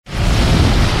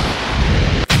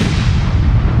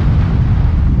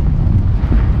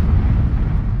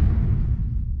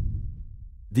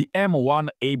The M1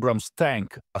 Abrams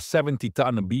tank, a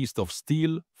 70-ton beast of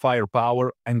steel,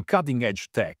 firepower, and cutting-edge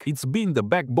tech. It's been the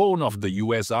backbone of the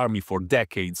US Army for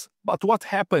decades. But what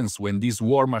happens when these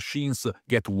war machines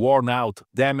get worn out,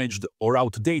 damaged, or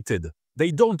outdated?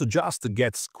 They don't just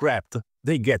get scrapped,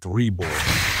 they get reborn.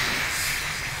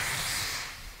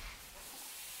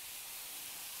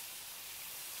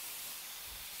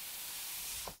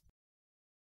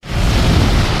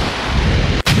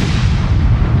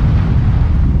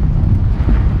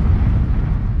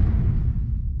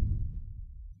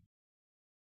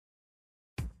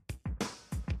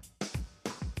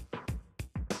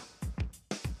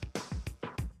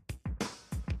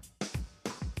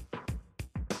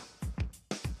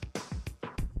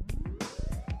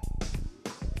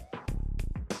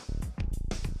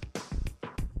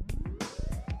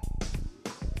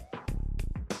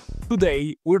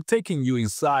 Today, we're taking you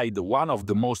inside one of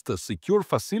the most secure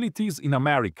facilities in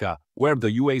America, where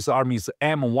the US Army's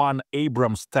M1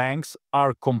 Abrams tanks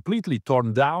are completely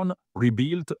torn down,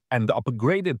 rebuilt, and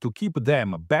upgraded to keep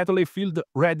them battlefield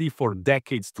ready for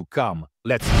decades to come.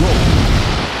 Let's go!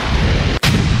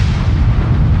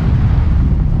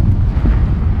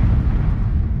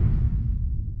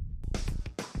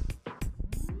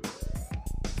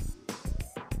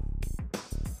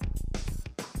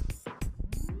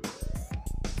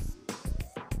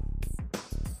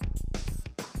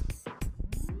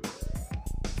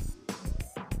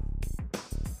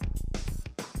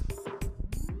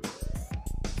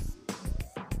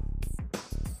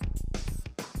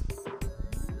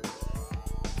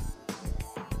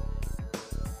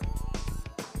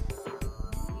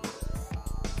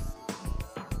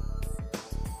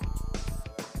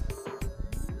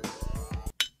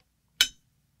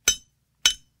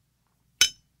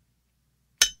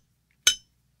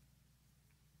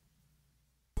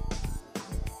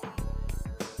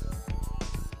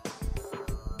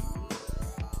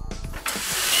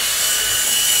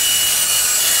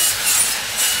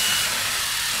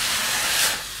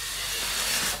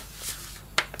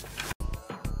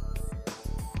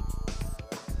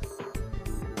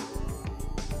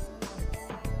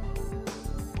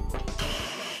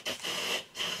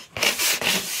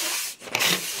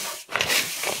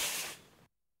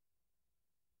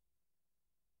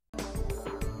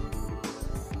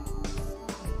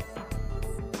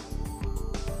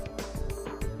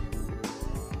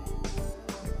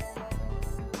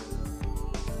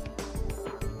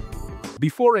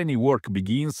 Before any work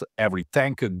begins, every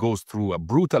tank goes through a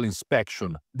brutal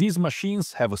inspection. These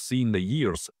machines have seen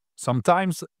years,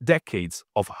 sometimes decades,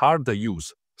 of hard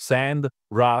use. Sand,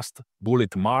 rust,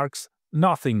 bullet marks,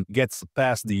 nothing gets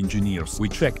past the engineers. We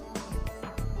check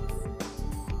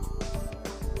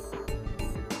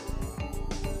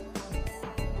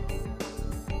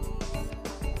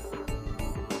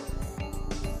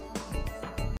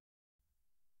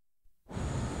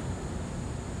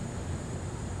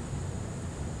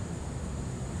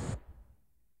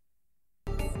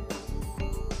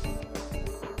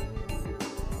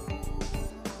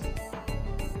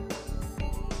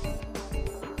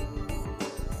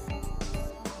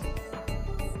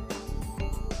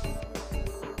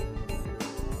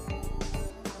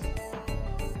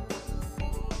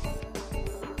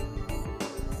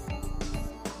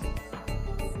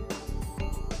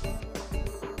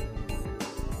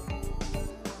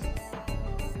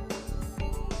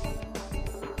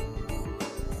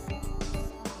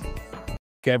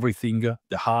everything,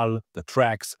 the hull, the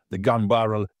tracks, the gun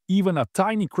barrel. Even a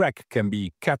tiny crack can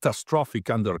be catastrophic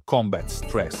under combat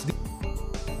stress.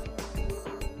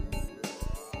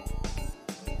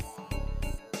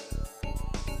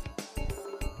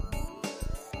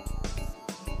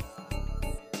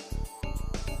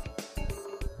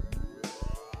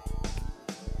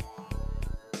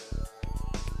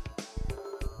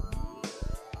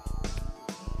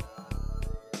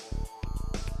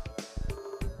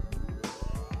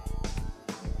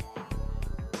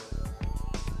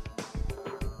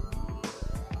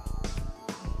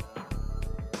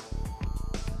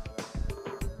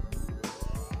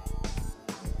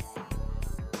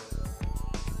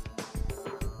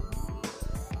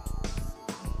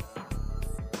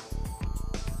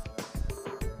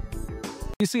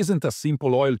 This isn't a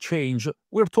simple oil change,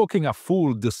 we're talking a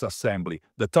full disassembly.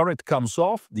 The turret comes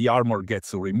off, the armor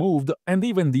gets removed, and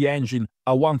even the engine,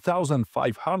 a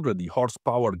 1,500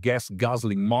 horsepower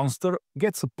gas-guzzling monster,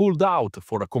 gets pulled out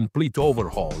for a complete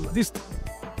overhaul. This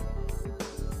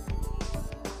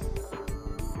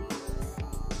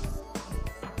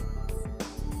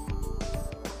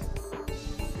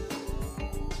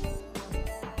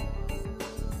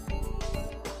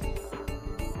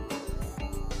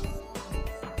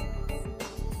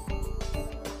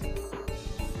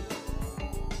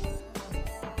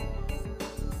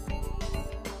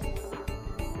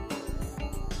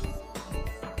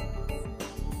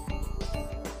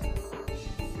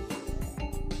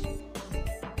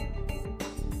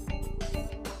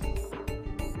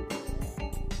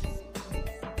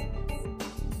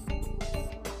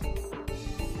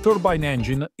Turbine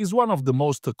engine is one of the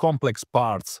most complex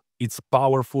parts. It's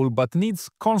powerful but needs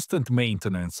constant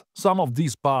maintenance. Some of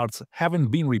these parts haven't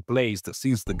been replaced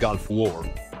since the Gulf War.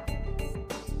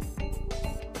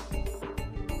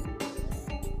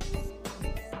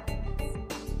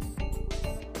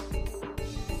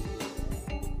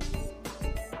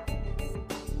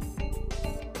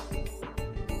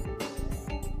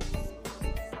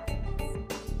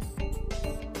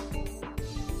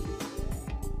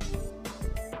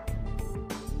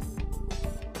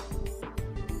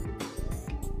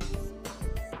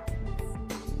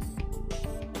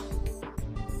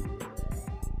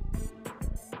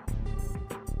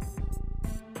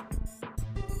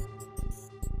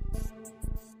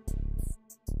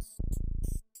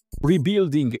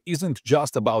 Rebuilding isn't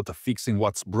just about fixing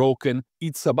what's broken,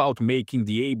 it's about making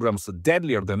the Abrams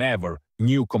deadlier than ever.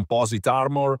 New composite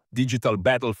armor, digital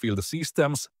battlefield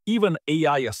systems, even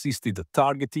AI-assisted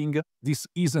targeting. This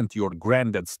isn't your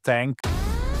granddad's tank.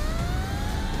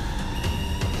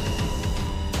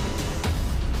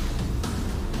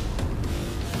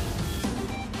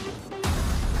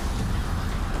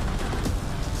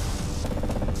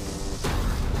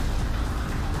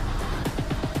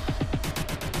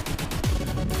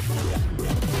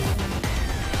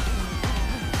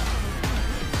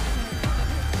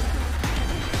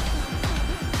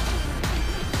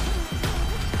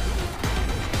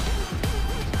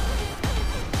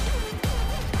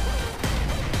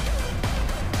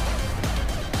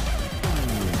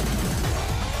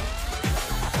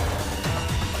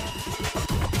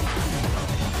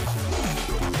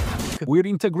 We're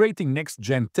integrating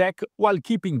next-gen tech while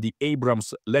keeping the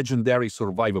Abrams' legendary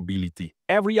survivability.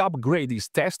 Every upgrade is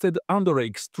tested under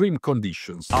extreme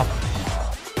conditions.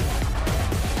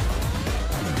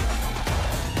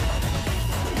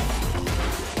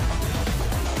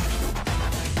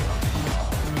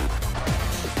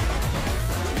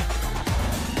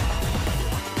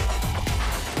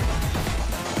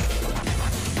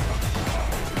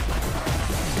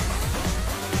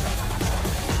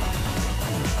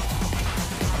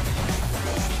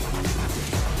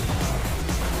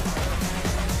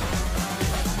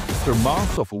 After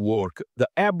months of work, the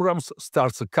Abrams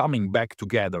starts coming back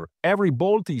together. Every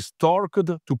bolt is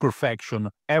torqued to perfection,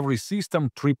 every system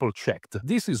triple-checked.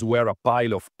 This is where a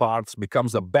pile of parts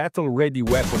becomes a battle-ready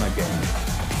weapon again.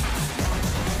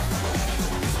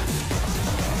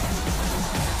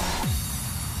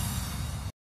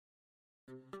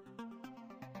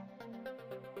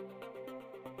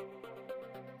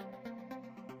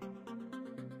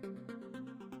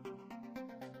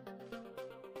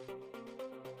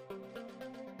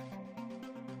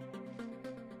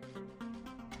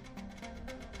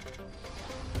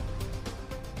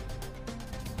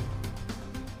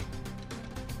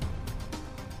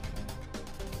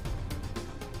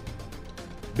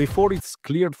 Before it's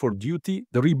cleared for duty,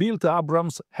 the rebuilt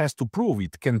Abrams has to prove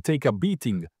it can take a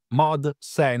beating. Mud,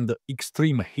 sand,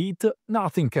 extreme heat,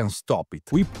 nothing can stop it.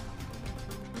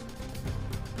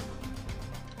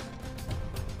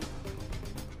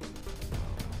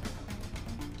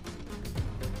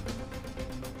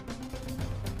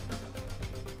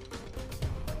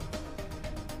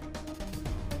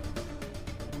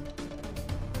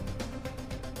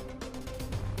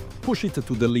 Push it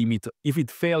to the limit. If it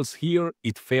fails here,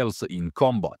 it fails in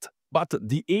combat. But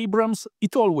the Abrams,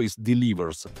 it always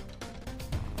delivers.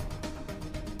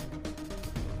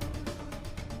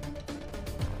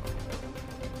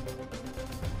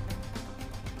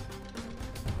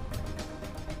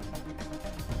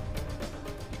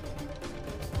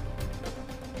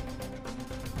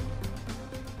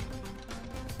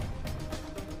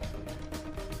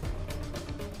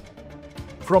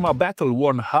 From a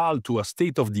battle-worn hull to a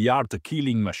state-of-the-art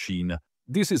killing machine,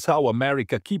 this is how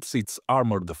America keeps its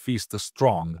armored fist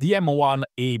strong. The M1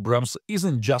 Abrams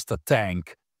isn't just a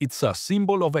tank, it's a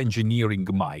symbol of engineering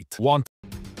might.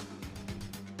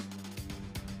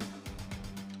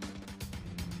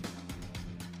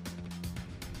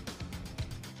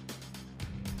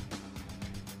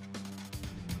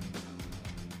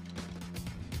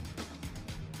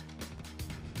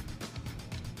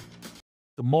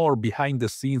 More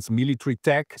behind-the-scenes military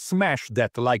tech, smash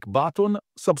that like button,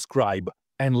 subscribe,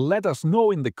 and let us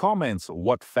know in the comments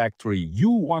what factory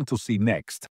you want to see next.